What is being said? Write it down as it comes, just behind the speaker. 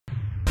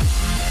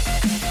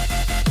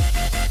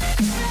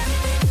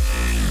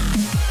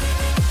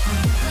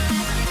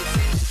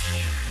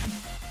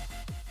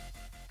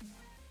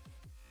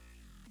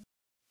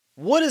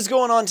What is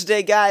going on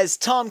today, guys?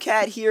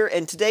 Tomcat here,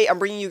 and today I'm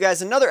bringing you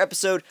guys another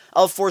episode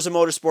of Forza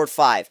Motorsport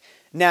 5.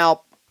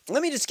 Now,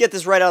 let me just get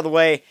this right out of the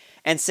way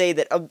and say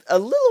that a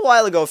little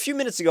while ago, a few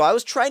minutes ago, I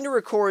was trying to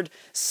record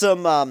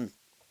some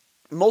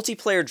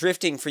multiplayer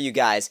drifting for you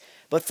guys,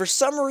 but for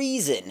some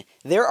reason,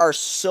 there are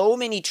so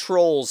many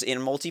trolls in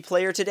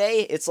multiplayer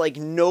today, it's like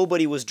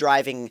nobody was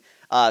driving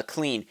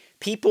clean.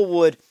 People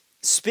would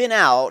spin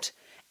out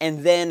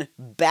and then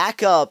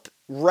back up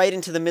right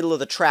into the middle of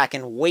the track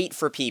and wait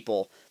for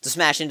people to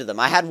smash into them.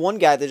 I had one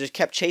guy that just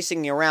kept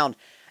chasing me around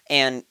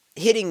and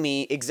hitting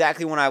me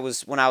exactly when I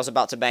was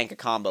about to bank a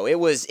combo. It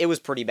was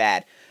pretty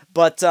bad.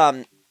 But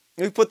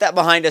we put that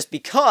behind us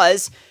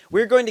because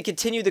we're going to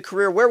continue the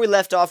career where we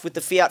left off with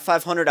the Fiat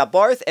 500 at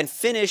Barth and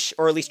finish,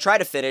 or at least try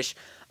to finish,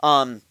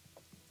 some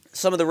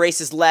of the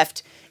races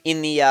left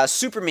in the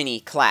Super Mini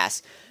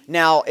class.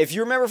 Now, if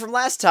you remember from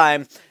last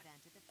time,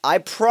 I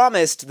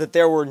promised that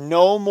there were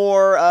no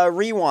more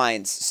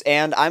rewinds,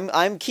 and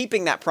I'm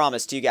keeping that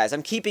promise to you guys.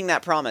 I'm keeping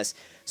that promise.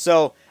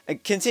 So,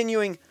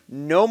 continuing,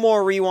 no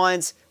more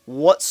rewinds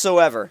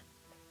whatsoever.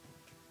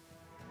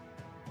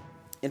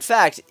 In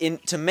fact,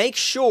 to make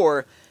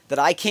sure that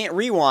I can't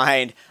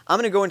rewind, I'm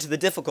going to go into the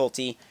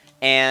difficulty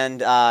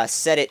and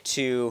set it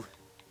to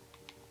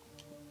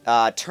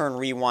turn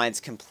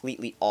rewinds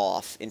completely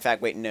off. In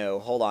fact, wait, no,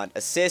 hold on.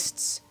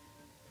 Assists.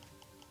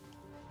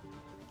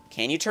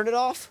 Can you turn it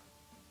off?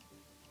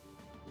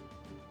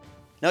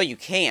 No, you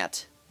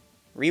can't.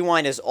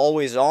 Rewind is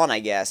always on, I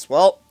guess.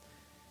 Well,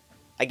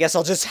 I guess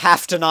I'll just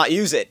have to not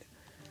use it.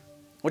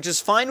 Which is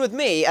fine with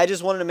me. I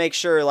just wanted to make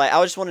sure, like,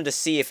 I just wanted to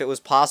see if it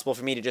was possible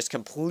for me to just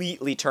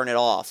completely turn it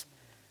off.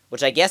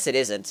 Which I guess it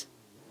isn't.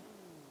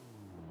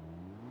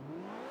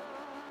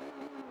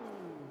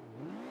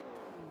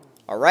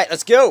 Alright,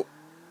 let's go!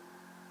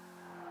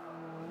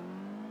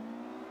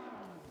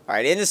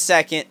 Alright, in a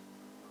second.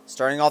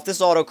 Starting off this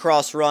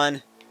autocross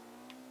run.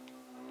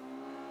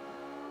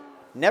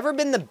 Never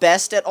been the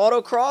best at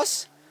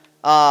autocross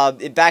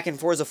back in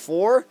Forza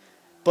 4,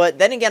 but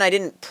then again, I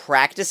didn't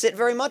practice it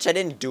very much. I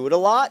didn't do it a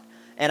lot,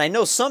 and I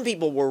know some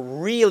people were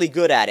really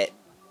good at it.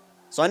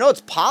 So I know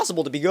it's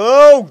possible to be...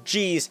 Oh,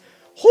 jeez.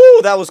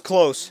 Whew, that was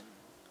close.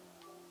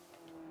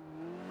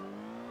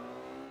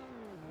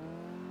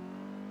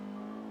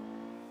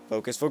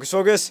 Focus, focus,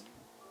 focus.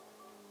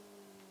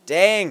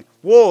 Dang.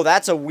 Whoa,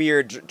 that's a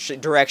weird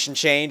direction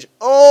change.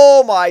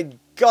 Oh my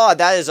god,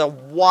 that is a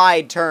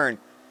wide turn.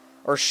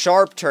 Or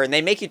sharp turn.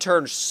 They make you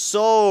turn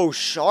so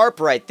sharp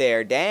right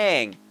there.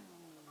 Dang.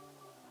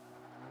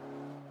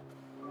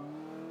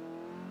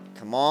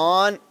 Come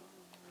on.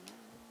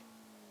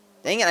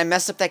 Dang it, I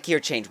messed up that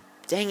gear change.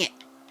 Dang it.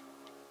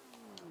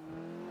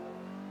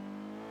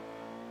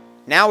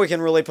 Now we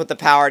can really put the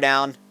power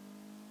down.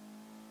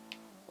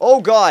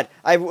 Oh god.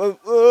 I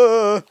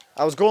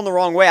was going the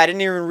wrong way. I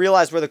didn't even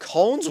realize where the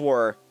cones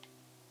were.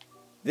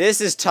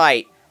 This is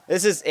tight.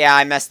 This is... Yeah,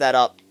 I messed that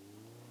up.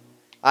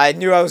 I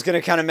knew I was going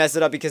to kind of mess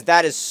it up because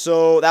that was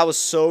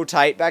so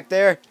tight back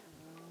there.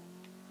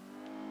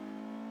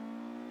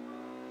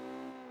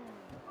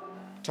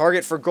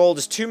 Target for gold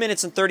is 2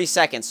 minutes and 30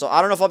 seconds. So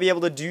I don't know if I'll be able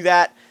to do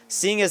that,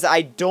 seeing as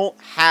I don't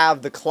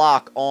have the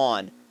clock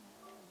on.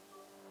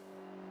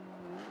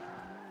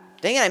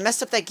 Dang it, I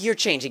messed up that gear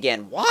change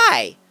again.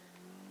 Why?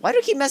 Why do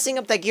I keep messing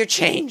up that gear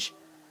change?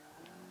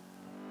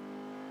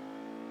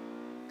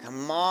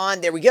 Come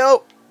on, there we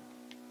go.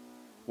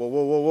 Whoa,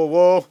 whoa, whoa, whoa,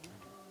 whoa.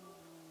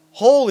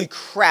 Holy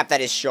crap,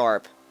 that is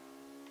sharp.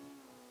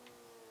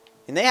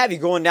 And they have you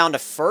going down to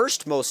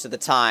first most of the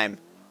time.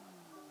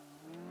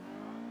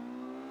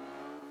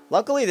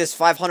 Luckily, this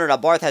 500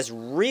 at Barth has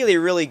really,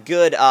 really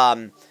good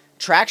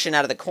traction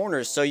out of the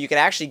corners, so you can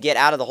actually get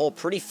out of the hole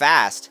pretty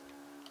fast.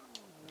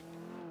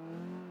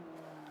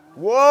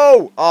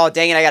 Whoa! Oh,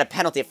 dang it, I got a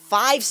penalty. A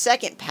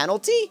 5-second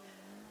penalty?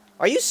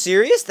 Are you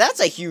serious? That's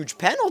a huge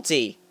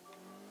penalty.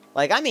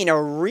 Like, I mean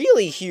a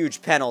really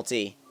huge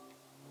penalty.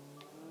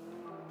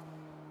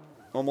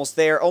 Almost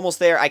there, almost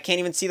there. I can't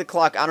even see the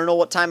clock. I don't know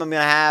what time I'm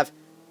going to have.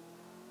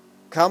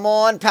 Come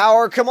on,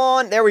 power, come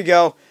on. There we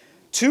go.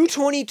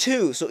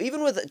 2:22. So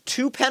even with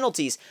 2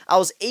 penalties, I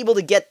was able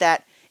to get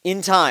that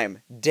in time.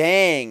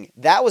 Dang.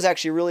 That was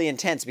actually really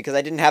intense because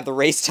I didn't have the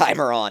race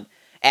timer on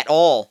at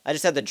all. I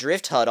just had the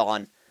drift HUD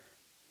on.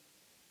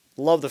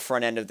 Love the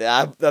front end of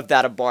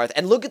that of Barth.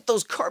 And look at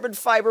those carbon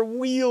fiber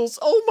wheels.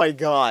 Oh my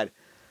god.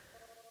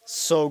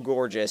 So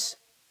gorgeous.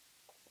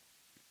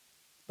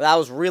 But I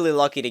was really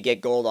lucky to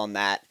get gold on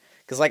that.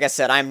 Because like I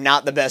said, I'm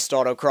not the best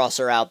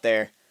autocrosser out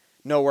there.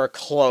 Nowhere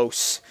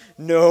close.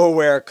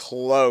 Nowhere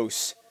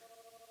close.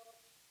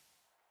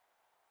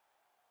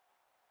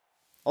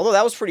 Although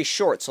that was pretty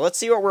short. So let's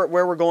see where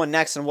we're going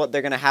next and what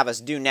they're going to have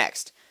us do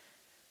next.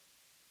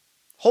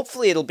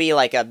 Hopefully it'll be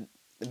like a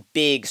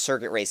big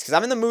circuit race. Because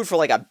I'm in the mood for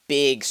like a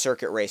big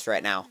circuit race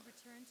right now.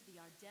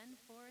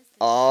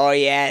 Oh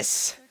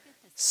yes.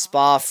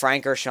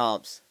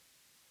 Spa-Francorchamps.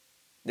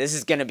 This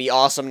is going to be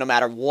awesome no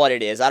matter what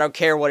it is. I don't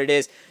care what it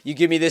is. You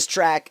give me this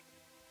track,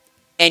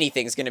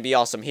 anything's going to be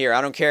awesome here.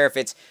 I don't care if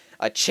it's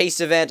a chase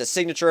event, a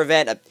signature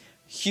event, a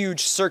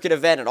huge circuit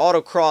event, an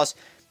autocross.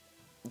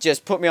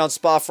 Just put me on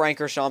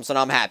Spa-Francorchamps and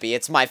I'm happy.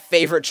 It's my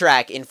favorite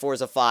track in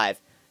Forza 5.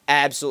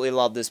 Absolutely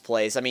love this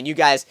place. I mean, you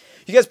guys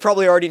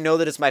probably already know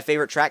that it's my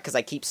favorite track because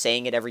I keep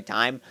saying it every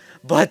time,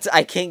 but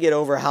I can't get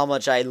over how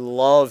much I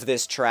love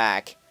this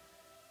track.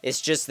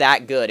 It's just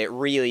that good. It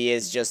really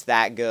is just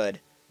that good.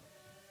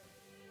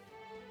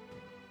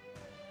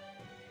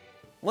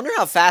 Wonder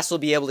how fast we'll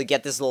be able to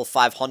get this little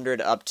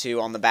 500 up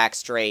to on the back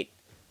straight.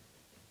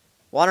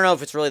 Well, I don't know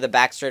if it's really the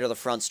back straight or the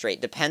front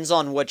straight. Depends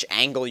on which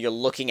angle you're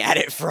looking at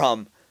it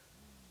from.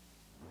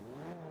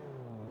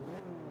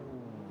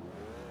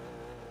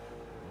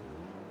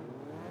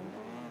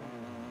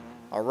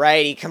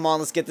 Alrighty, come on,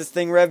 let's get this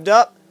thing revved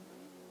up.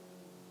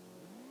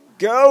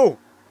 Go!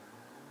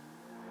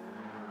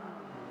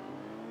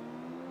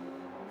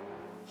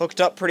 Hooked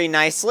up pretty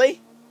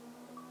nicely.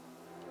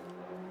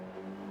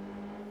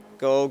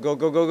 Go, go,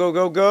 go, go, go,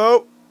 go,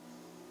 go!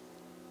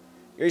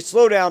 Here,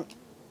 slow down.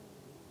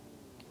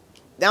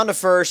 Down to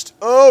first.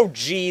 Oh,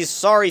 geez.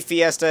 Sorry,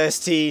 Fiesta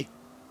ST.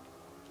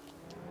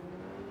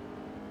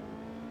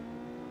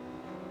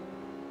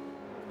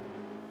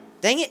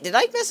 Dang it. Did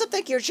I mess up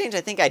that gear change?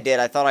 I think I did.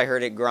 I thought I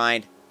heard it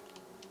grind.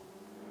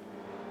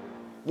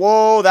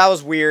 Whoa, that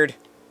was weird.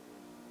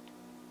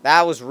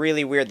 That was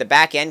really weird. The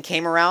back end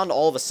came around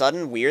all of a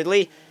sudden,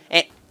 weirdly.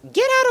 And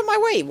get out of my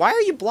way. Why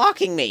are you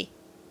blocking me?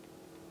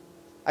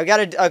 I've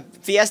got a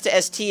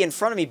Fiesta ST in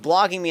front of me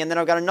blocking me, and then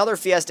I've got another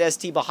Fiesta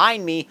ST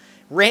behind me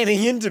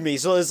ramming into me,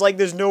 so it's like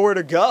there's nowhere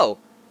to go.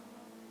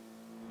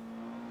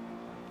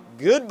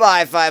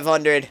 Goodbye,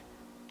 500.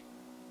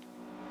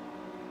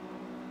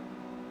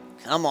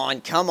 Come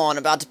on, come on.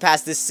 About to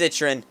pass this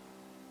Citroen.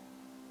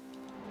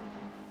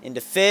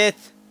 Into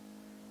 5th.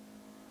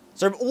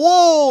 So,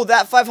 whoa!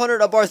 That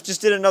 500 up Barth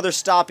just did another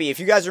stoppie. If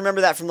you guys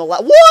remember that from the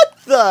last... What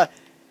the?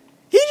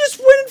 He just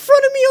went in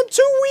front of me on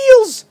 2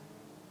 wheels!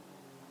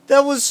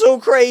 That was so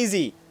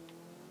crazy.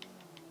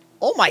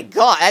 Oh my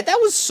god, that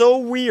was so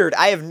weird.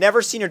 I have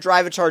never seen a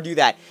Driveatar do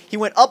that. He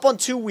went up on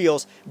 2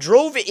 wheels,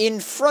 drove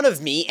in front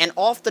of me, and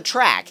off the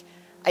track.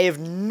 I have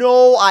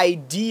no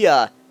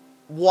idea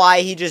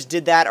why he just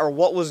did that or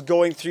what was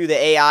going through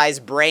the AI's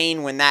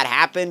brain when that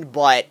happened,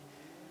 but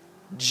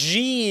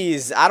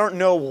jeez, I don't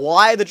know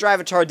why the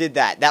Driveatar did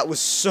that. That was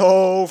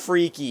so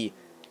freaky.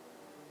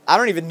 I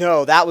don't even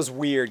know. That was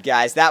weird,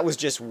 guys. That was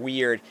just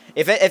weird.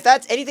 If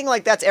that's anything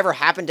like that's ever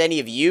happened to any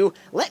of you,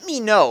 let me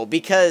know,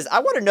 because I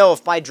want to know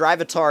if my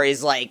Driveatar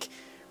is, like,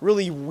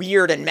 really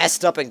weird and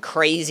messed up and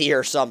crazy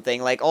or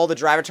something. Like, all the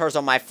Driveatars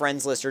on my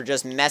friends list are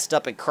just messed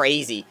up and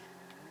crazy.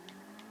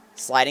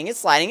 Sliding it,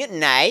 sliding it.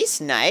 Nice,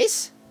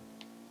 nice.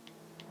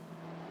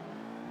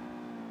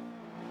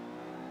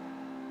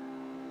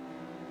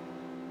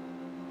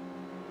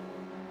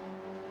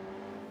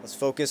 Let's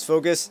focus,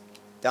 focus.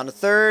 Down to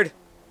 3rd.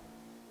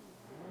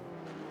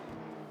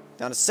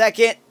 Down to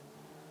 2nd.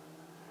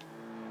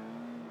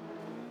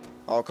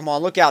 Oh, come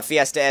on. Look out,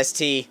 Fiesta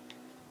ST.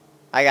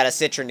 I got a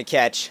Citroen to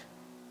catch.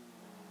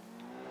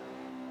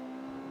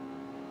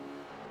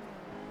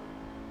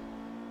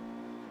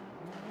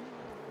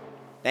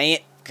 Dang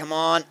it. Come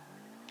on.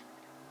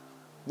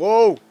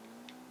 Whoa.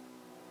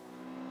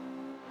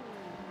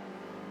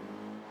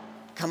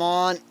 Come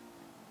on.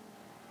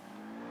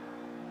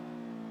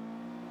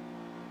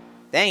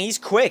 Dang, he's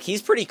quick.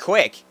 He's pretty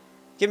quick.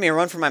 Give me a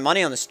run for my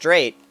money on the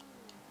straight.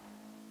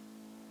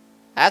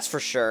 That's for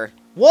sure.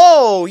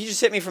 Whoa! He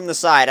just hit me from the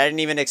side. I didn't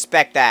even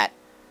expect that.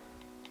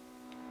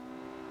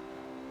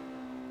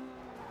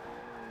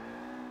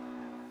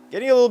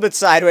 Getting a little bit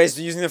sideways,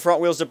 using the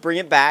front wheels to bring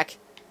it back.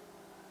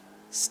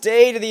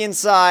 Stay to the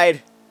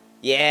inside.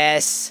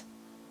 Yes.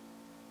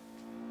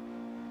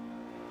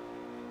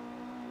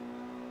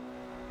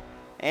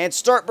 And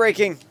start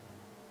braking.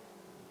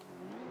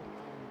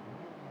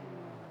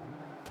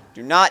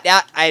 Do not...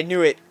 I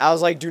knew it. I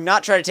was like, do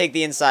not try to take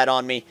the inside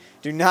on me.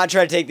 Do not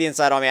try to take the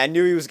inside on me. I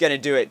knew he was going to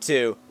do it,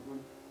 too.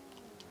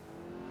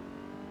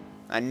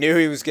 I knew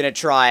he was going to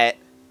try it.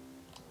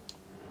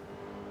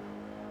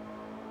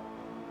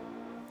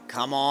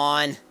 Come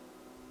on.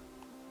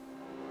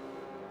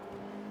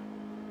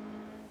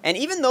 And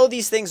even though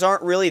these things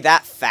aren't really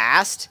that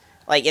fast,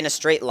 like in a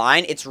straight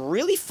line, it's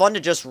really fun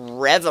to just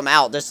rev them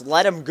out. Just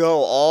let them go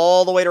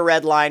all the way to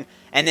red line,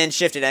 and then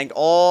shift it, and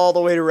all the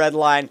way to red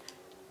line,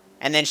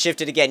 and then shift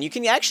it again. You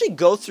can actually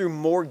go through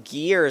more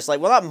gears. Like,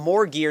 well, not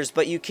more gears,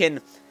 but you can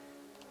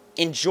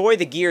enjoy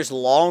the gears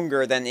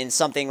longer than in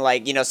something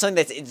like, you know, something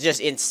that's just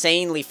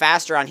insanely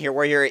fast around here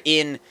where you're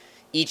in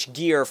each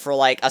gear for,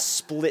 like, a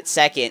split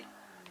second.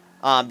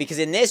 Because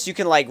in this, you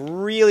can, like,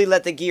 really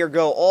let the gear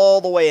go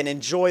all the way and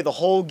enjoy the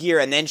whole gear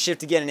and then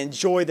shift again and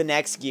enjoy the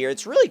next gear.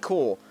 It's really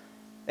cool.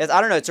 I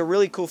don't know, it's a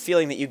really cool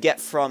feeling that you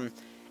get from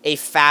a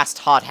fast,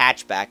 hot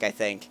hatchback, I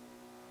think.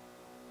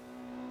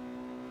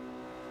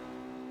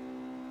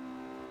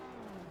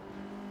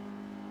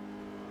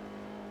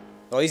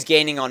 Oh, he's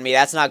gaining on me.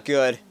 That's not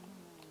good.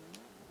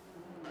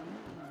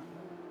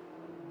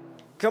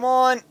 Come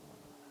on.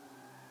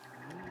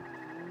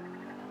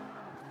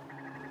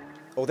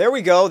 Oh, there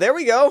we go. There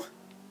we go.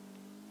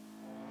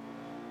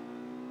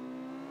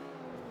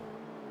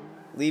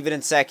 Leave it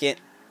in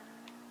second.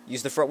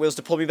 Use the front wheels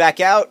to pull me back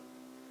out.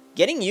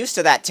 Getting used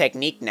to that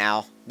technique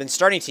now. Been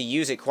starting to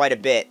use it quite a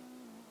bit.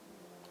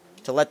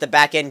 To let the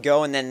back end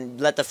go and then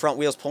let the front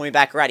wheels pull me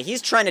back around.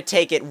 He's trying to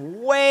take it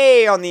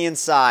way on the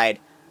inside.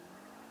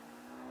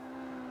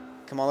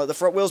 Come on, let the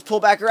front wheels pull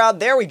back around.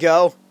 There we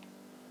go.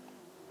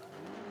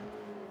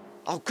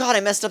 Oh, God, I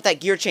messed up that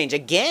gear change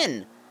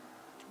again.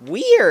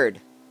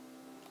 Weird.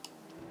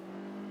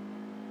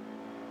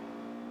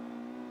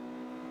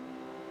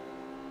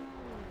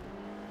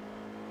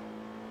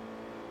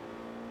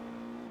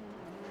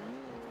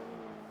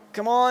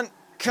 Come on.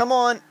 Come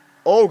on.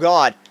 Oh,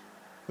 God.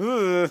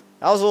 That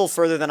was a little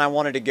further than I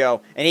wanted to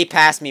go. And he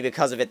passed me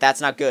because of it. That's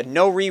not good.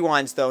 No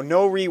rewinds, though.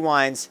 No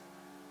rewinds.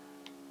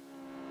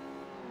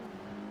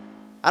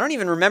 I don't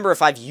even remember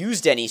if I've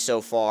used any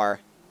so far.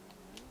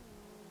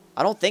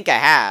 I don't think I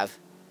have.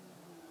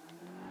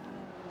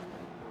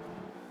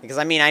 Because,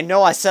 I mean, I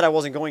know I said I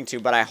wasn't going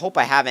to, but I hope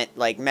I haven't,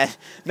 like,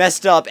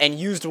 messed up and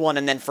used one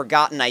and then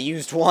forgotten I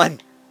used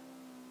one.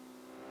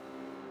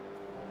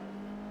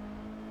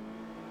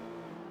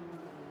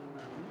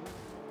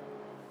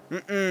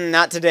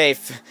 Not today.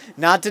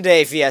 Not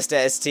today,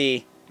 Fiesta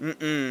ST.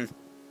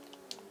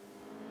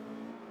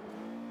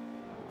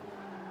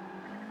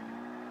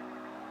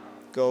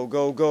 Go,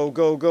 go, go,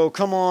 go, go.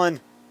 Come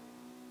on.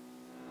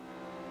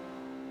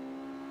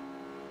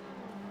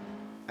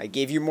 I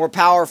gave you more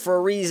power for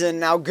a reason.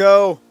 Now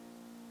go.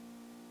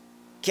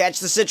 Catch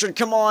the Citroen.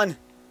 Come on.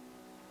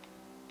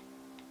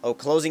 Oh,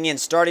 closing in.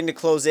 Starting to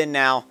close in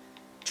now.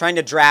 Trying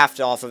to draft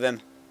off of him.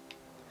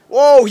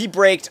 Whoa, he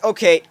braked.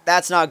 Okay,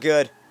 that's not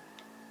good.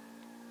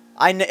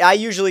 I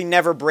usually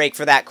never brake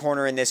for that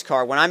corner in this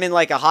car. When I'm in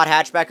like a hot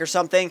hatchback or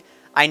something,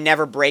 I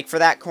never brake for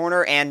that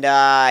corner,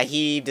 and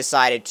he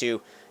decided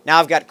to. Now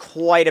I've got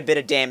quite a bit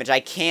of damage. I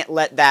can't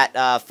let that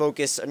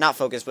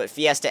but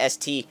Fiesta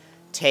ST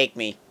take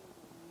me.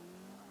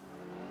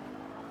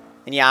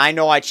 And yeah, I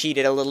know I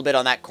cheated a little bit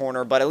on that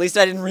corner, but at least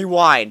I didn't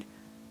rewind.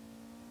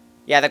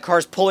 Yeah, the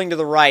car's pulling to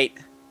the right.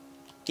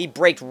 He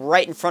braked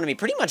right in front of me.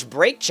 Pretty much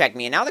brake checked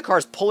me, and now the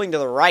car's pulling to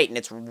the right, and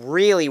it's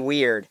really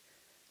weird.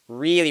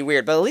 Really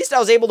weird. But at least I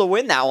was able to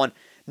win that one.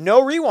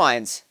 No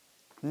rewinds.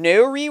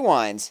 No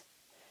rewinds.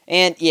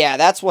 And yeah,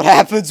 that's what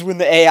happens when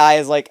the AI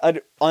is like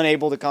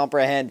unable to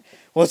comprehend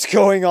what's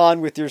going on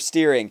with your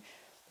steering.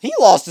 He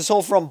lost his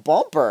whole front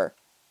bumper.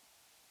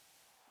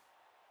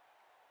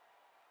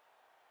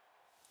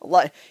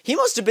 He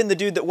must have been the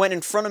dude that went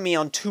in front of me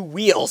on 2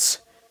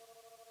 wheels.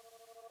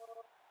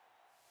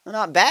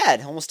 Not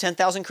bad. Almost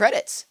 10,000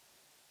 credits.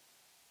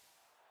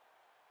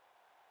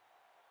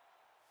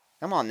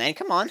 Come on, man.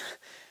 Come on.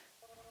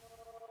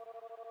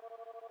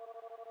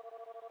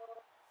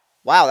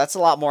 Wow, that's a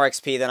lot more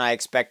XP than I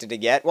expected to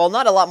get. Well,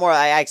 not a lot more.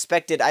 I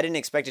didn't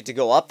expect it to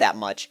go up that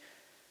much.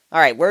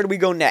 Alright, where do we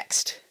go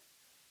next?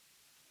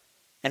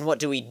 And what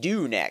do we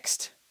do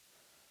next?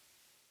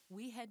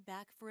 We head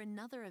back for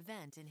another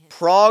event in his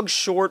Prague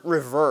Short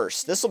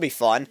Reverse. This will be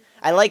fun.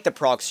 I like the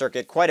Prague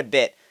circuit quite a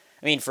bit.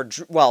 I mean, for,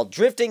 well,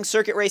 drifting,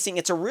 circuit racing,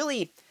 it's a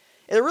really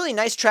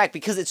nice track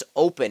because it's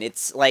open.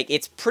 It's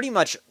pretty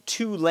much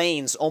 2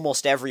 lanes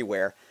almost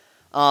everywhere.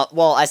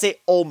 Well, I say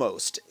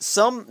almost.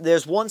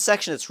 There's one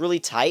section that's really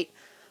tight,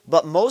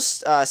 but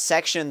most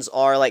sections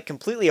are like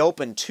completely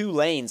open, 2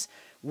 lanes,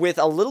 with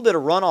a little bit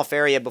of runoff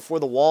area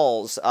before the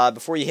walls,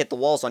 before you hit the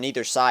walls on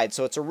either side.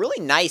 So it's a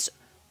really nice,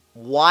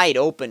 wide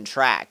open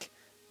track.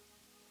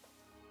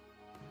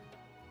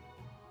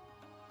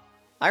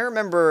 I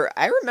remember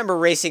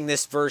racing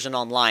this version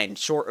online,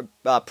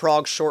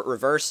 Prague Short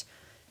Reverse.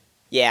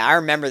 Yeah, I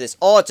remember this.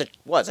 Oh, it's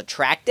a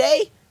track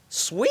day?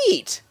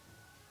 Sweet!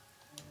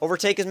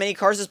 Overtake as many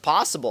cars as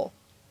possible.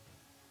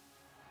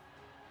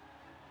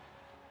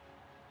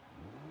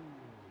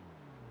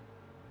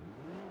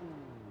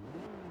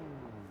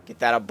 Get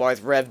that up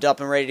both revved up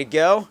and ready to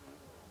go.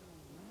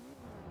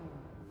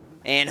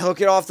 And hook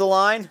it off the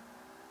line.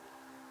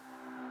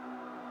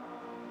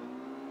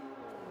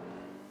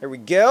 There we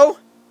go.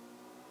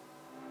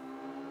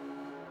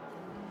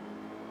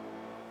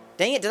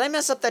 Dang it, did I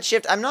mess up that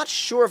shift? I'm not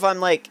sure if I'm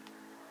like...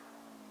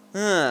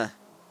 I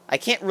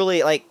can't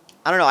really, like...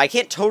 I don't know, I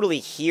can't totally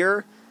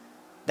hear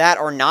that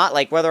or not,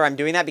 like whether I'm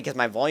doing that because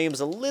my volume's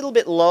a little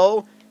bit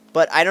low,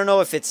 but I don't know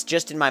if it's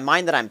just in my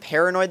mind that I'm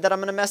paranoid that I'm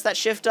going to mess that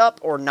shift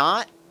up or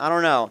not. I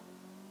don't know.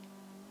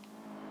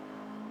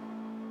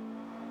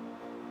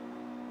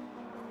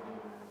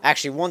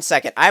 Actually, one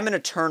second. I'm going to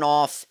turn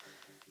off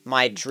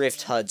my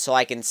drift HUD so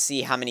I can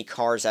see how many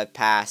cars I've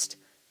passed.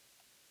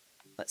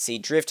 Let's see,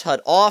 drift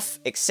HUD off,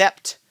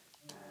 except...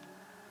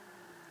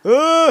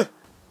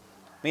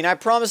 I mean, I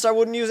promised I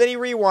wouldn't use any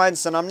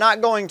rewinds, and I'm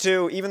not going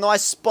to, even though I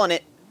spun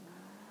it.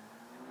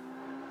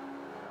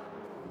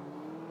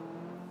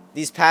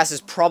 These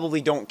passes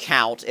probably don't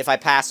count. If I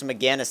pass them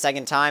again a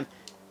second time,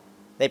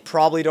 they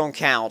probably don't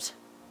count.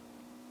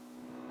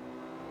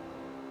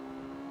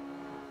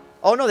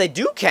 Oh, no, they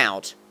do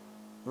count.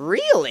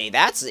 Really?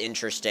 That's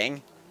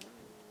interesting.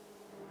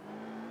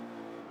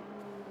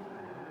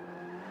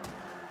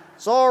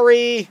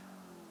 Sorry.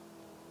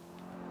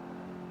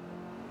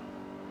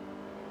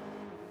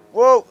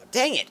 Whoa,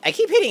 dang it. I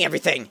keep hitting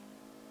everything.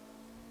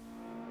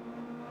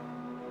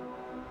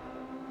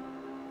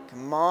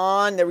 Come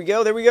on, there we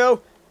go, there we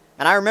go.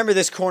 And I remember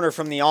this corner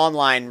from the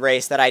online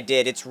race that I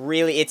did. It's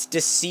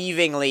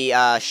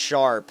deceivingly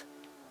sharp.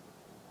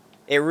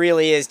 It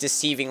really is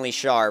deceivingly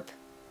sharp.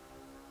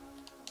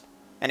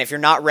 And if you're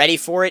not ready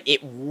for it,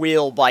 it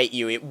will bite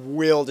you. It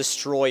will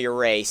destroy your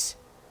race.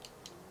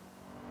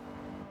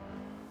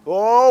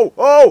 Oh,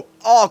 oh,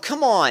 oh,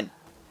 come on.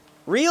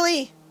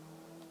 Really?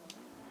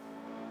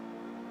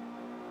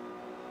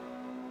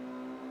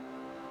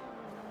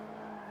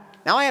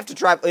 Now I have to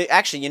drive.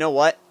 Actually, you know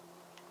what?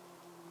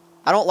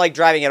 I don't like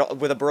driving it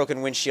with a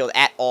broken windshield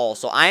at all.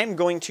 So I am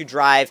going to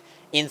drive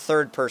in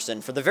third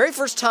person. For the very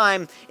first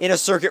time in a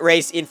circuit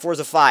race in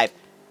Forza 5.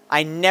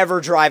 I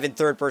never drive in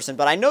third person,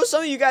 but I know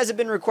some of you guys have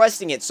been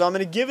requesting it, so I'm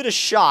going to give it a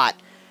shot.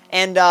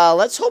 And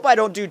let's hope I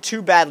don't do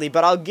too badly,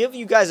 but I'll give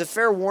you guys a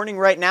fair warning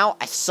right now.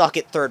 I suck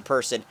at third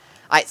person.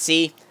 I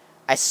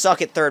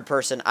suck at third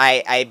person.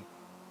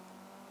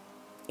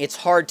 It's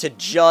hard to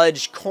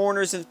judge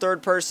corners in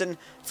third person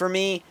for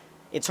me.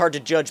 It's hard to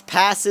judge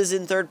passes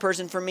in third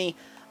person for me.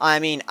 I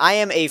mean, I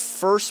am a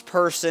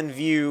first-person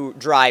view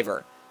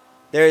driver.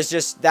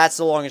 That's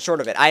the long and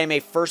short of it. I am a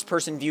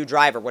first-person view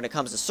driver when it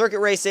comes to circuit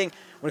racing,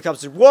 when it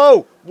comes to,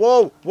 whoa,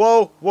 whoa,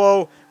 whoa,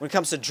 whoa, when it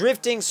comes to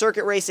drifting,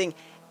 circuit racing,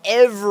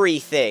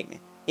 everything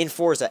in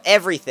Forza,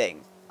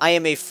 everything. I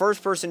am a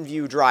first-person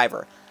view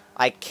driver.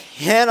 I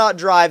cannot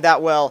drive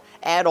that well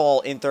at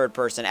all in third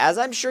person, as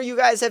I'm sure you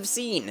guys have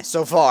seen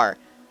so far.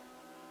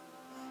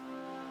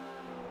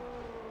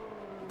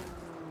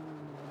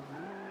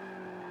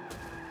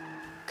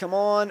 Come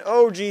on.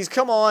 Oh, geez,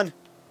 come on.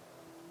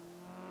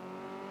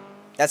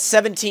 That's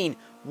 17.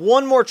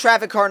 One more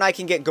traffic car and I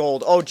can get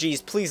gold. Oh,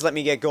 geez, please let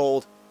me get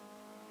gold.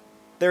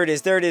 There it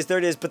is, there it is, there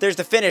it is. But there's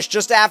the finish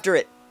just after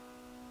it.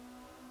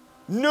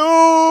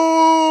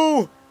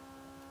 No!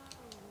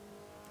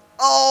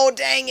 Oh,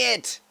 dang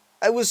it.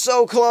 I was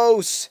so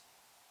close.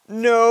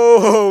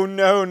 No,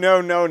 no, no,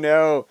 no,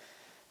 no.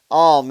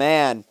 Oh,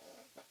 man.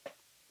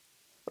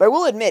 But I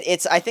will admit,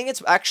 I think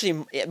it's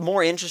actually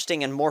more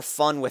interesting and more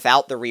fun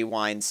without the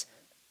rewinds.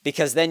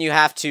 Because then you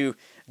have to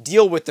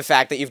deal with the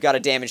fact that you've got a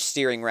damaged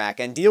steering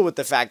rack. And deal with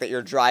the fact that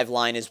your drive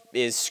line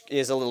is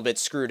a little bit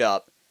screwed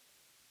up.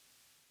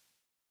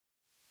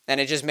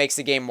 And it just makes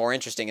the game more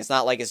interesting. It's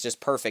not like it's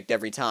just perfect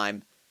every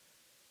time.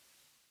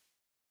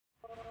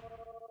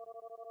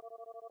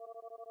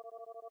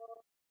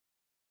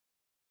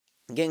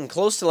 Getting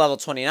close to level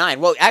 29.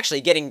 Well,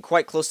 actually, getting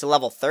quite close to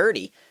level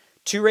 30.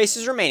 2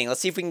 races remaining. Let's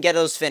see if we can get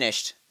those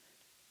finished.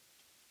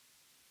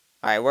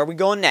 Alright, where are we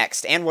going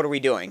next? And what are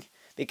we doing?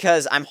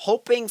 Because I'm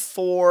hoping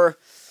for...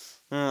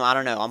 I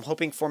don't know. I'm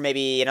hoping for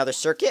maybe another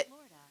circuit.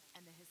 Florida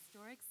and the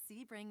historic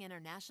Sebring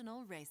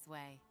International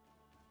Raceway.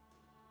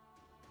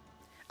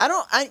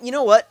 You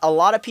know what? A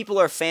lot of people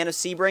are a fan of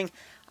Sebring.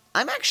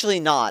 I'm actually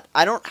not.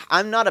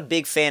 I'm not a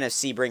big fan of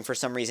Sebring for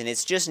some reason.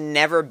 It's just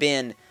never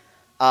been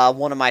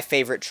one of my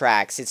favorite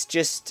tracks. It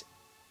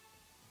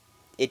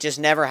just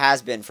never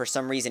has been for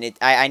some reason.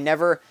 I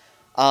never,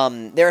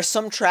 there are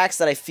some tracks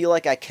that I feel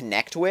like I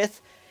connect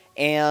with,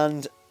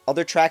 and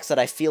other tracks that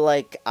I feel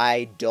like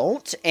I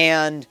don't,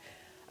 and,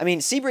 I mean,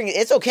 Sebring,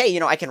 it's okay, you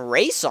know, I can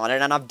race on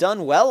it, and I've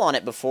done well on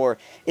it before.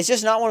 It's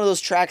just not one of those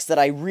tracks that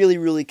I really,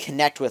 really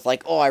connect with,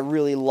 like, oh, I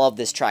really love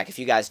this track, if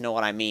you guys know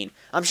what I mean.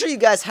 I'm sure you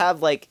guys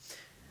have, like,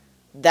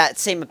 that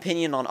same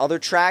opinion on other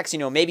tracks. You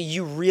know, maybe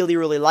you really,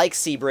 really like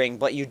Sebring,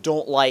 but you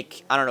don't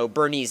like, I don't know,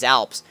 Bernese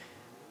Alps.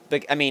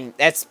 But, I mean,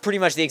 that's pretty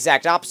much the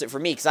exact opposite for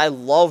me, because I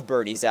love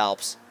Bernese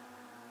Alps.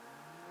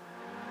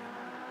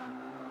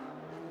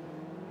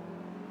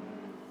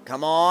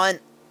 Come on.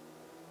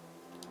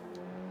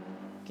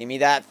 Give me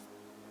that,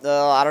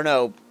 I don't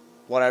know,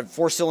 what, a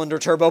 4-cylinder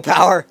turbo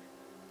power?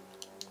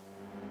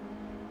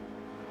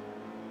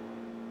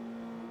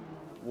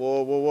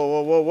 Whoa, whoa, whoa,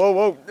 whoa, whoa, whoa,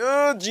 whoa.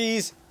 Oh,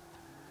 jeez.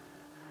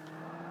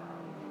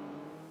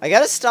 I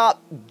gotta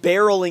stop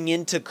barreling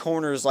into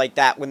corners like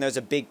that when there's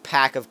a big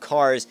pack of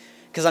cars,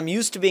 because I'm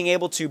used to being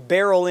able to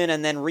barrel in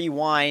and then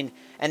rewind,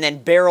 and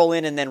then barrel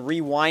in and then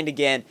rewind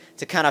again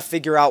to kind of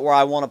figure out where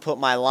I want to put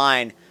my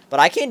line. But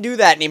I can't do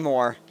that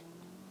anymore.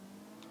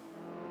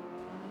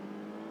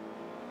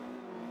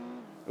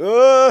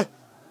 Oh,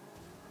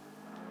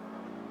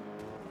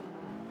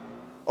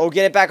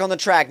 get it back on the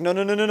track. No,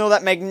 no, no, no, no.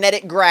 That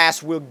magnetic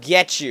grass will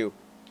get you.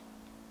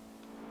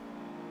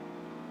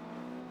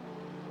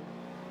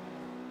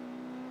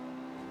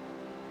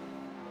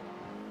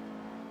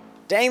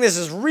 Dang, this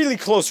is really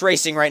close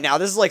racing right now.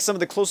 This is like some of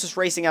the closest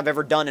racing I've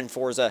ever done in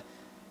Forza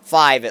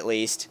 5, at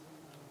least.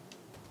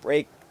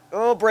 Brake.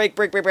 Oh, brake,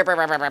 brake, brake, brake, brake,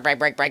 brake, brake,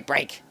 brake, brake,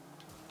 brake.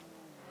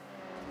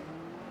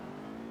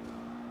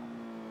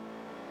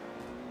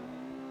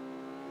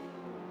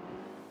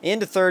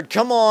 Into third.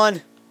 Come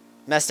on.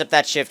 Messed up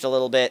that shift a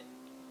little bit.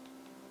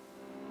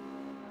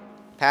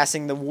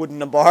 Passing the wooden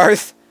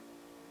Abarth.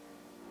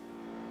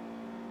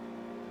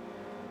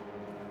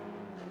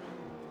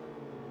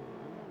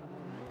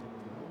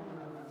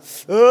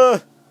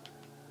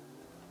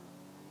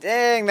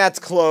 Dang, that's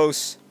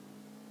close.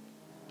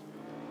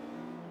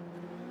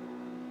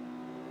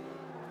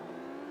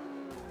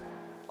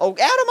 Oh, out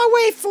of my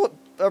way,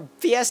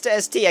 Fiesta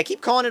ST. I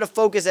keep calling it a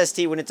Focus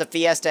ST when it's a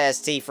Fiesta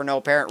ST for no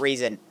apparent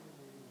reason.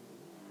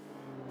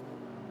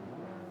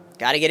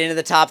 Gotta get into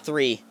the top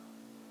 3.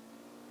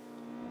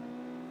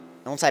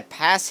 And once I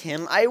pass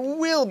him, I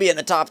will be in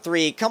the top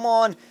 3. Come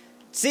on.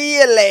 See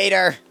you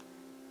later.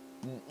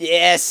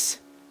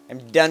 Yes. I'm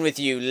done with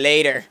you.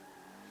 Later.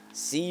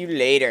 See you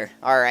later.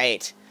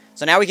 Alright.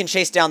 So now we can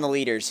chase down the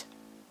leaders.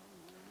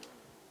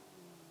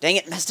 Dang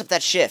it, messed up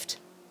that shift.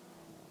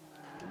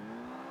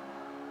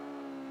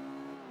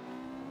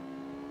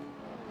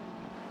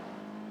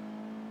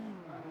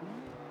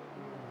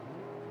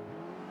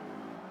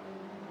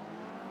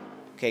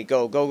 Okay,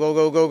 go, go, go,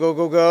 go, go, go,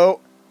 go, go.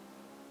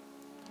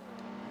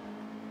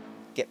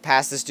 Get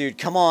past this dude.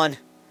 Come on.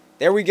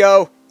 There we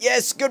go.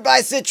 Yes,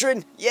 goodbye,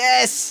 Citron.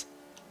 Yes.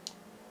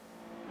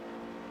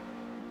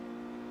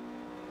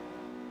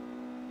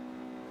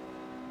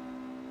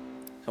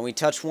 Can we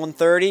touch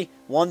 130?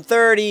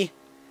 130.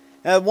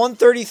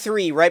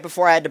 133 right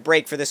before I had to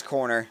brake for this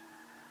corner.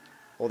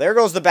 Well, there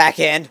goes the back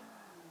end.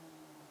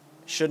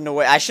 Shouldn't have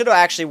I should have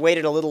actually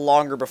waited a little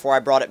longer before I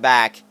brought it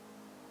back.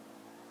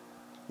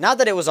 Not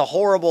that it was a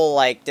horrible,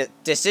 like,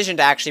 decision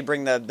to actually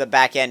bring the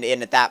back end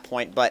in at that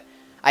point, but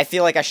I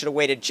feel like I should have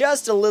waited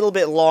just a little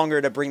bit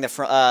longer to bring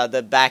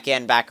the back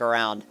end back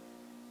around.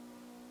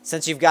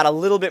 Since you've got a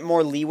little bit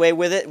more leeway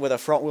with it, with a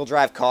front-wheel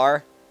drive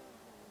car,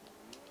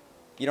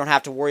 you don't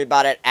have to worry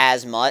about it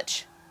as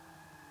much.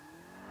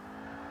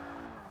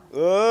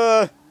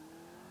 That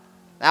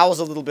was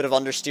a little bit of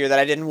understeer that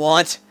I didn't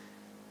want.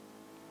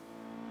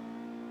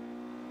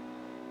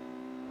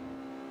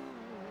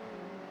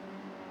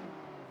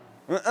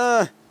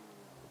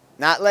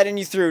 Not letting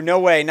you through. No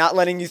way. Not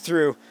letting you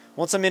through.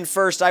 Once I'm in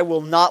first, I will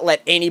not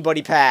let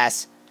anybody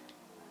pass.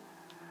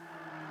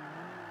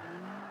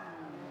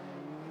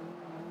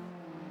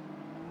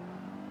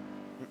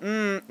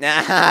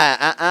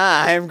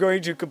 I am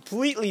going to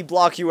completely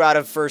block you out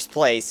of first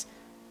place.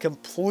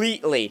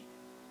 Completely.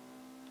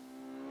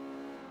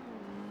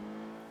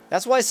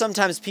 That's why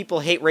sometimes people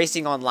hate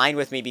racing online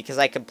with me, because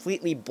I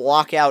completely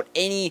block out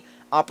any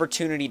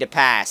opportunity to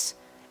pass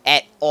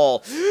at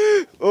all.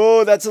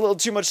 Oh, that's a little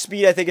too much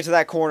speed, I think, into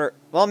that corner.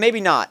 Well, maybe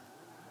not.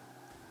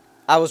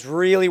 I was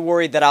really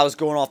worried that I was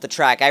going off the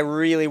track. I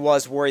really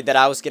was worried that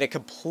I was going to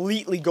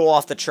completely go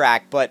off the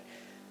track, but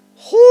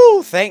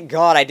whew, thank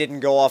God I didn't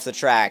go off the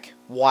track.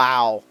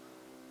 Wow.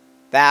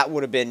 That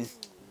would have been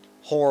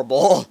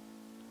horrible.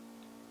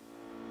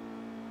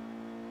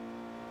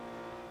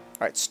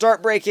 Alright,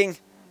 start braking.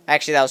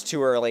 Actually, that was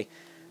too early.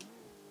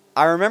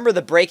 I remember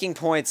the braking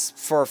points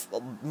for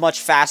much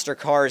faster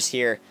cars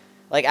here.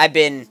 Like, I've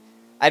been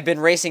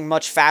racing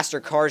much faster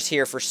cars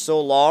here for so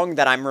long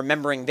that I'm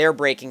remembering their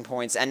braking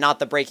points and not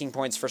the braking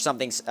points for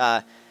something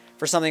a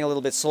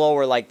little bit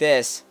slower like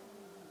this.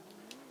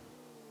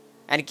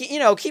 And, you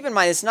know, keep in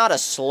mind, it's not a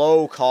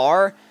slow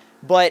car,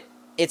 but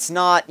it's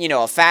not, you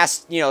know, a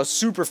fast, you know,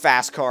 super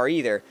fast car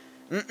either.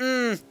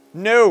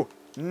 No.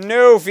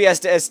 No,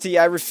 Fiesta ST,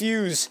 I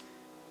refuse.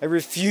 I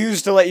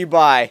refuse to let you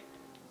by.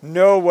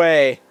 No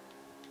way.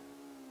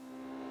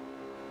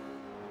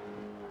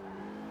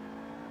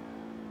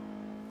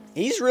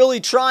 He's really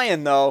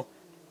trying, though.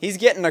 He's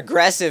getting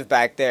aggressive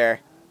back there.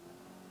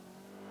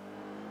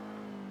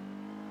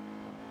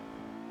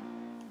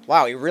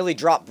 Wow, he really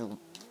dropped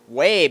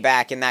way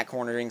back in that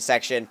cornering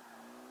section.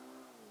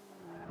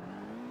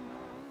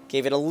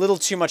 Gave it a little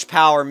too much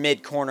power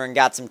mid-corner and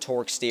got some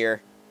torque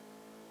steer.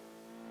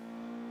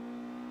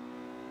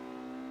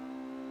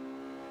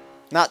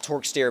 Not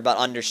torque steer, but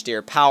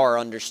understeer. Power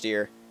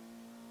understeer.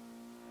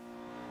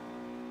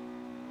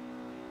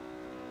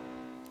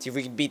 See if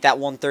we can beat that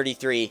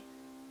 133.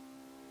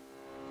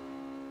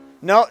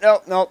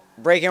 No.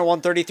 Breaking at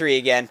 133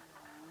 again.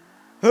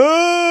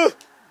 Oh,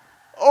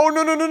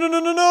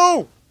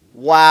 no.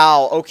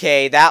 Wow,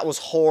 okay, that was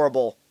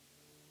horrible.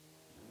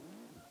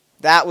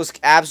 That was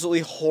absolutely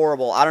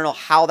horrible. I don't know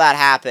how that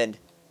happened.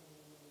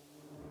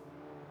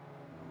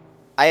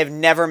 I have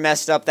never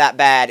messed up that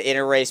bad in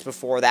a race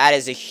before. That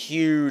is a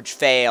huge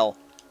fail.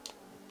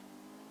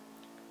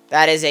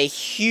 That is a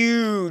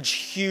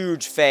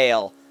huge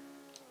fail.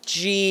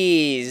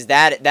 Jeez,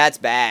 that's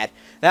bad.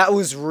 That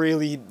was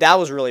really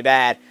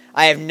bad.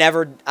 I have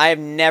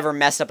never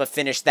messed up a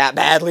finish that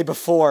badly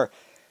before.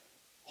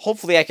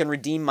 Hopefully I can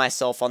redeem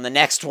myself on the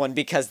next one,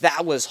 because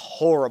that was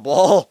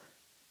horrible.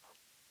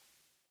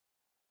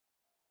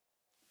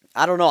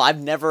 I don't know. I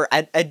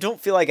don't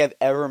feel like I've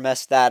ever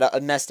messed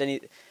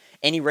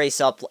any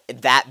race up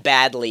that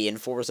badly in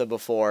Forza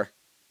before.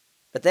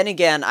 But then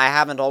again, I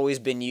haven't always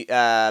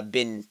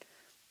been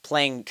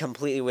playing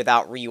completely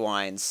without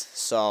rewinds,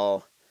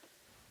 so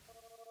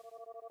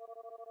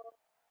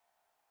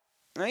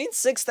I mean,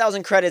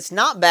 6,000 credits,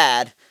 not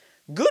bad.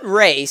 Good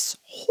race,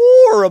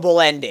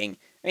 horrible ending.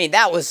 I mean,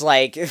 that was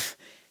like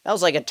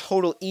a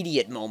total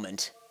idiot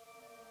moment.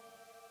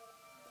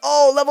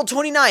 Oh, level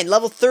 29,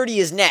 level 30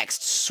 is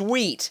next.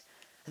 Sweet.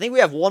 I think we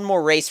have one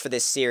more race for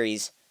this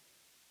series.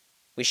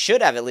 We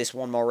should have at least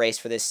one more race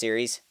for this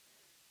series.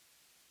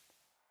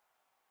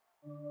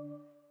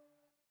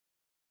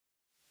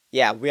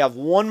 Yeah, we have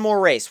one more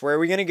race. Where are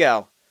we going to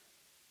go?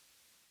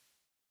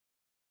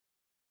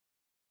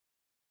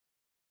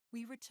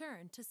 We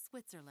return to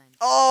Switzerland.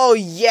 Oh,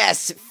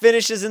 yes!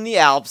 Finishes in the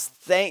Alps.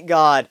 Thank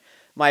God.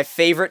 My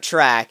favorite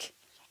track.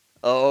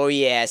 Oh,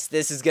 yes.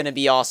 This is going to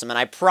be awesome. And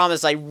I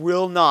promise I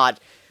will not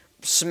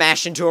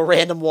smash into a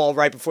random wall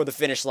right before the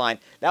finish line.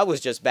 That was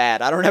just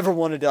bad. I don't ever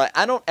want to do it.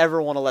 I don't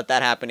ever want to let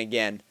that happen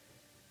again.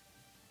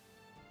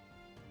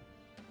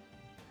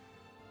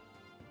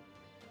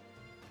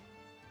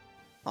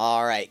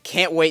 Alright.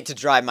 Can't wait to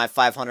drive my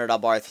 500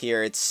 Abarth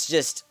here. It's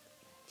just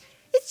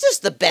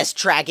the best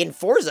track in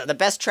Forza. The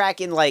best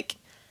track in, like...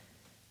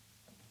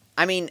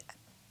 I mean,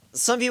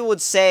 some people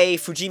would say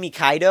Fujimi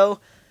Kaido,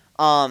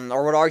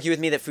 or would argue with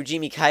me that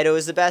Fujimi Kaido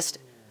is the best,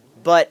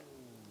 but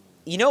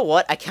you know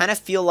what? I kind of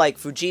feel like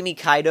Fujimi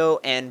Kaido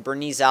and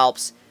Bernese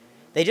Alps,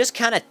 they just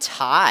kind of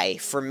tie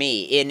for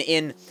me.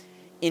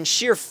 In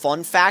sheer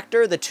fun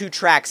factor, the two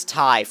tracks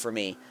tie for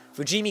me.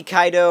 Fujimi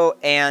Kaido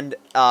and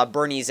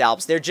Bernese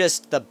Alps, they're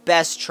just the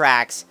best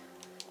tracks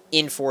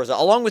in Forza,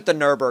 along with the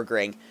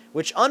Nürburgring,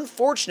 which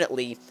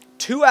unfortunately,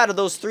 2 out of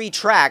those 3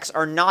 tracks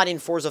are not in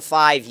Forza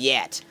 5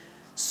 yet.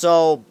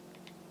 So,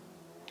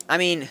 I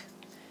mean,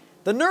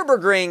 the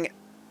Nürburgring,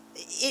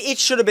 it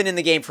should have been in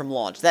the game from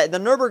launch. The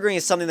Nürburgring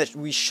is something that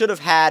we should have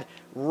had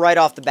right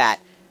off the bat.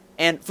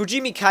 And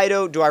Fujimi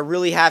Kaido, do I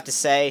really have to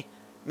say?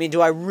 I mean, do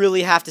I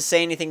really have to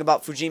say anything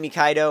about Fujimi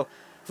Kaido?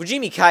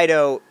 Fujimi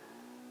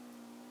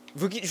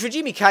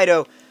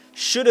Kaido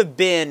should have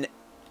been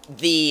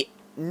the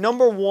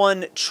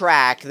 #1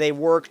 track they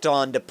worked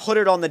on to put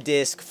it on the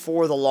disc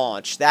for the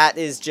launch. That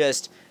is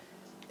just...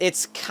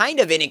 It's kind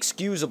of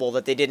inexcusable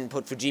that they didn't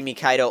put Fujimi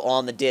Kaido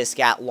on the disc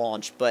at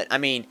launch, but, I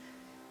mean,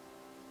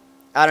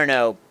 I don't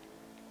know.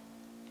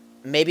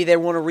 Maybe they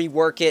want to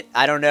rework it.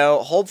 I don't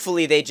know.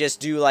 Hopefully they just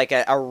do, like,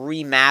 a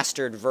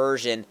remastered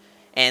version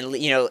and,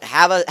 you know,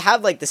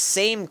 have like, the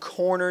same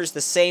corners,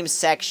 the same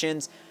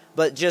sections,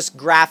 but just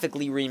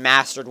graphically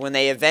remastered when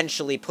they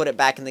eventually put it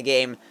back in the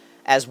game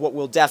as what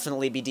will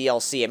definitely be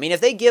DLC. I mean, if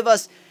they give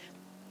us...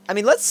 I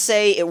mean, let's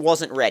say it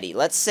wasn't ready.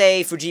 Let's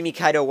say Fujimi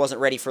Kaido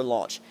wasn't ready for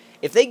launch.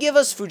 If they give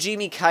us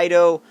Fujimi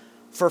Kaido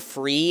for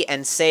free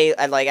and say,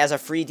 like, as a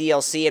free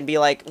DLC and be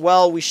like,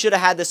 well, we should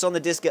have had this on the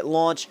disc at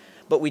launch,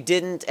 but we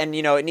didn't, and,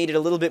 you know, it needed a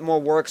little bit more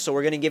work, so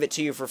we're going to give it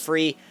to you for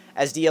free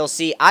as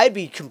DLC, I'd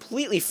be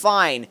completely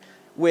fine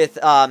with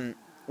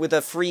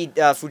a free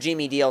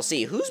Fujimi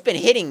DLC. Who's been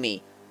hitting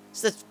me?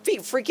 It's the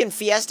freaking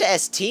Fiesta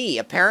ST,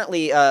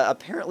 apparently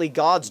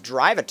God's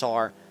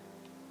Driveatar.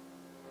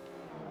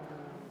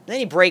 Then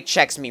he brake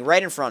checks me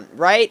right in front.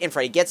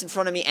 He gets in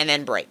front of me and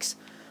then brakes.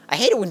 I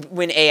hate it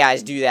when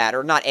AIs do that,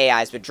 or not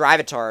AIs, but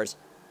Driveatars.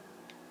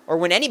 Or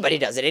when anybody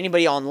does it,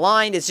 anybody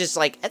online, it's just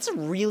like, that's a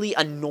really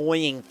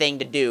annoying thing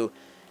to do,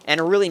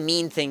 and a really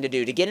mean thing to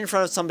do, to get in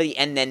front of somebody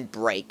and then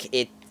brake.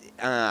 It's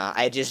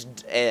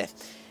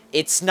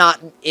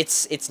not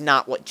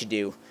what you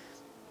do.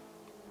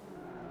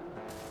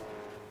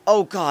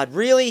 Oh god,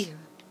 really?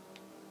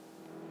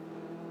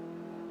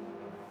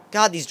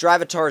 God, these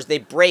Driveatars, they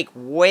brake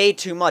way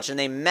too much, and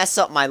they mess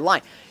up my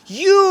line.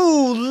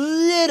 You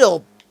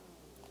little...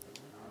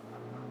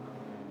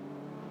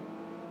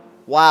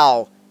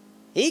 Wow.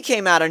 He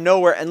came out of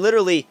nowhere and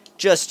literally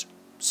just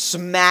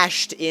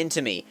smashed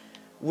into me.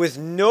 With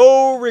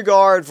no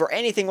regard for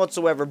anything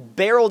whatsoever.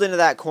 Barreled into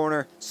that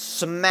corner.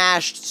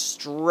 Smashed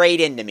straight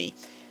into me.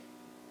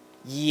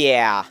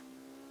 Yeah.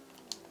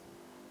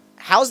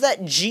 How's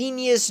that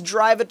genius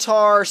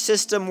Driveatar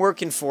system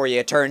working for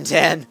you, Turn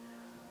 10?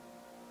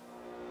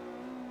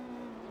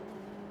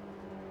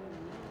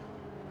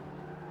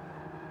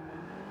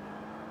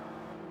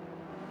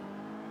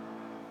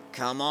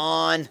 Come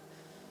on.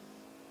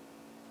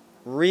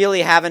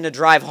 Really having to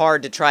drive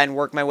hard to try and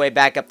work my way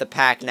back up the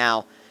pack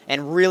now.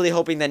 And really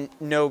hoping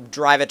that no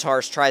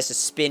Driveatars tries to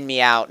spin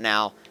me out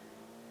now.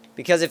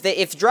 Because if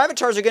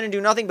Driveatars are going to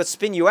do nothing but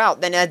spin you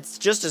out, then it's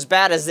just as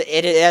bad as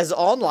it is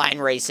online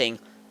racing.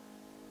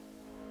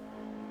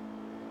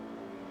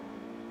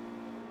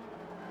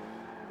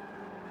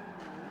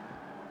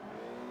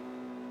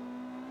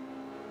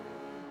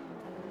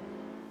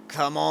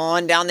 Come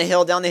on, down the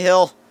hill, down the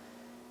hill.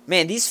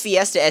 Man, these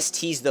Fiesta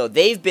STs, though,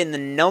 they've been the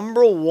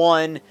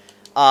 #1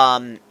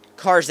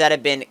 cars that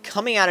have been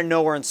coming out of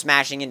nowhere and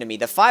smashing into me.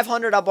 The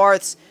 500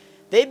 Abarths,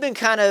 they've been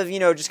kind of, you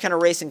know, just kind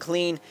of racing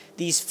clean.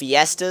 These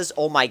Fiestas,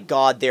 oh my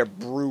god, they're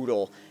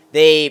brutal.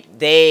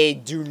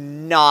 They do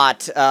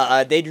not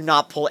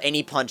pull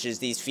any punches,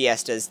 these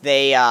Fiestas.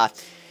 They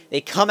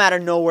come out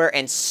of nowhere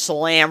and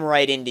slam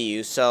right into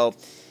you. So,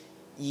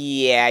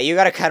 yeah, you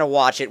gotta kind of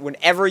watch it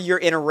whenever you're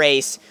in a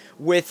race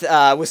with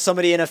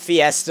somebody in a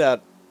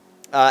Fiesta.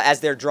 As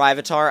their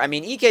Driveatar. I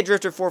mean, EK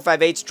Drifter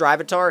 458's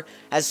Driveatar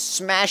has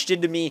smashed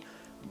into me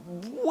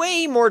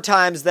way more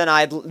times than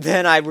I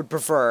would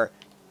prefer.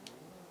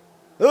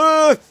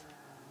 And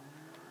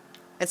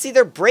see,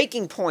 their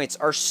braking points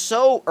are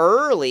so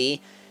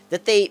early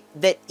that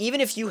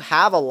even if you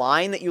have a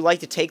line that you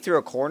like to take through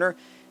a corner,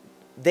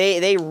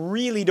 They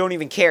really don't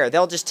even care.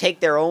 They'll just take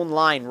their own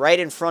line right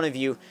in front of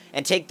you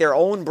and take their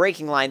own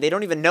braking line. They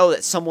don't even know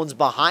that someone's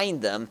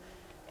behind them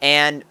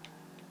and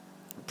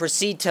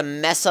proceed to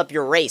mess up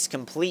your race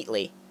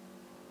completely.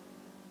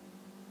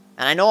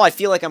 And I know I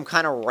feel like I'm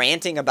kind of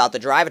ranting about the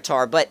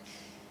Driveatar, but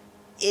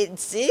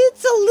it's a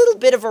little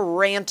bit of a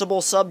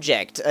rantable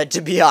subject,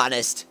 to be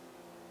honest.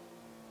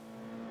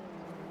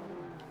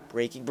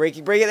 Braking,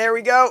 braking, braking. There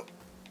we go.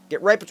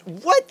 Get right.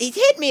 What? He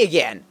hit me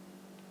again.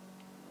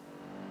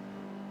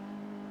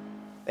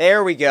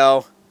 There we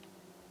go.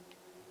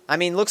 I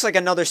mean, looks like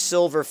another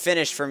silver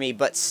finish for me,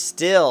 but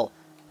still.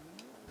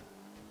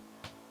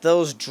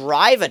 Those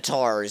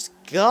Driveatars.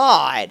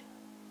 God.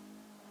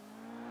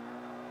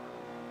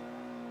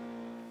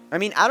 I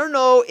mean, I don't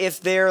know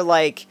if they're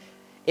like,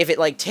 if it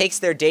like takes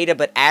their data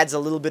but adds a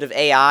little bit of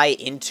AI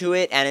into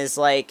it and is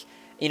like,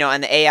 you know,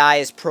 and the AI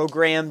is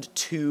programmed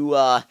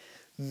to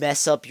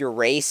mess up your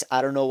race.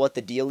 I don't know what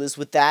the deal is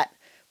with that.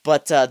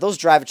 But those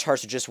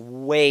Driveatars are just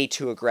way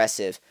too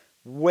aggressive.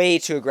 Way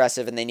too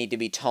aggressive, and they need to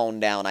be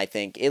toned down, I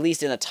think. At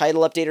least in a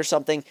title update or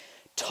something,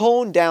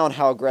 tone down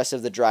how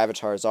aggressive the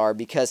Driveatars are,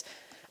 because,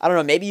 I don't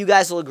know, maybe you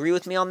guys will agree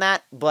with me on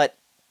that, but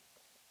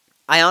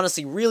I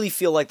honestly really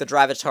feel like the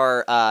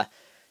Driveatar,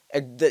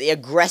 the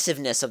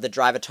aggressiveness of the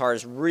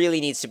Driveatars really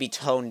needs to be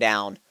toned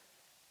down.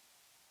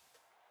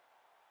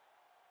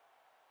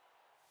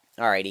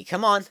 Alrighty,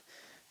 come on.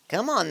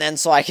 Come on, then,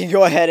 so I can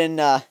go ahead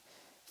and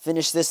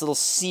finish this little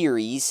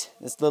series,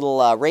 this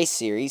little race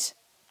series.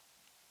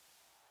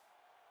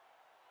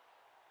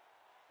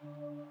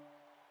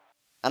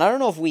 And I don't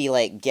know if we,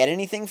 like, get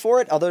anything for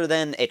it other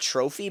than a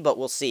trophy, but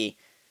we'll see.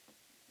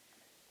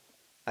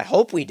 I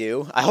hope we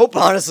do.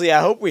 Honestly, I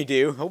hope we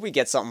do. Hope we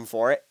get something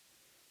for it.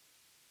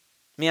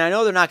 I mean, I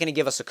know they're not going to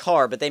give us a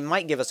car, but they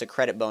might give us a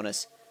credit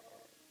bonus.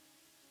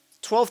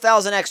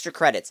 12,000 extra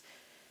credits.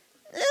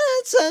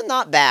 It's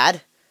not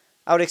bad.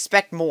 I would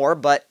expect more,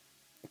 but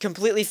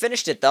completely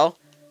finished it, though.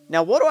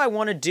 Now, what do I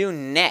want to do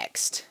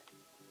next?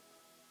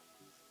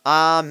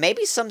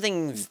 Maybe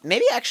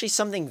actually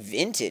something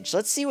vintage.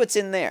 Let's see what's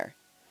in there.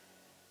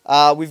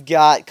 We've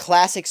got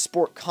Classic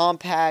Sport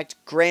Compact,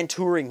 Grand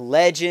Touring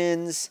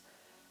Legends,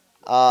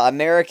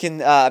 American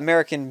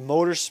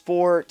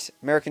Motorsport,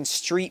 American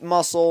Street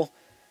Muscle,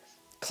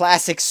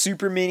 Classic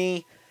Super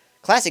Mini.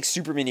 Classic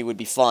Super Mini would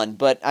be fun,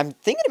 but I'm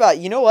thinking about,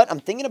 you know what? I'm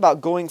thinking about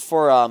going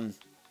for one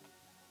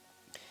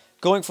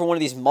of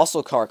these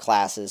muscle car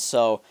classes.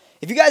 So,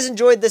 if you guys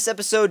enjoyed this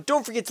episode,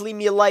 don't forget to leave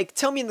me a like.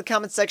 Tell me in the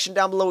comment section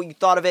down below what you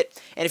thought of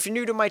it. And if you're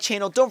new to my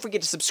channel, don't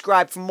forget to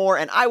subscribe for more,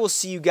 and I will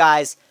see you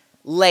guys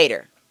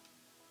later.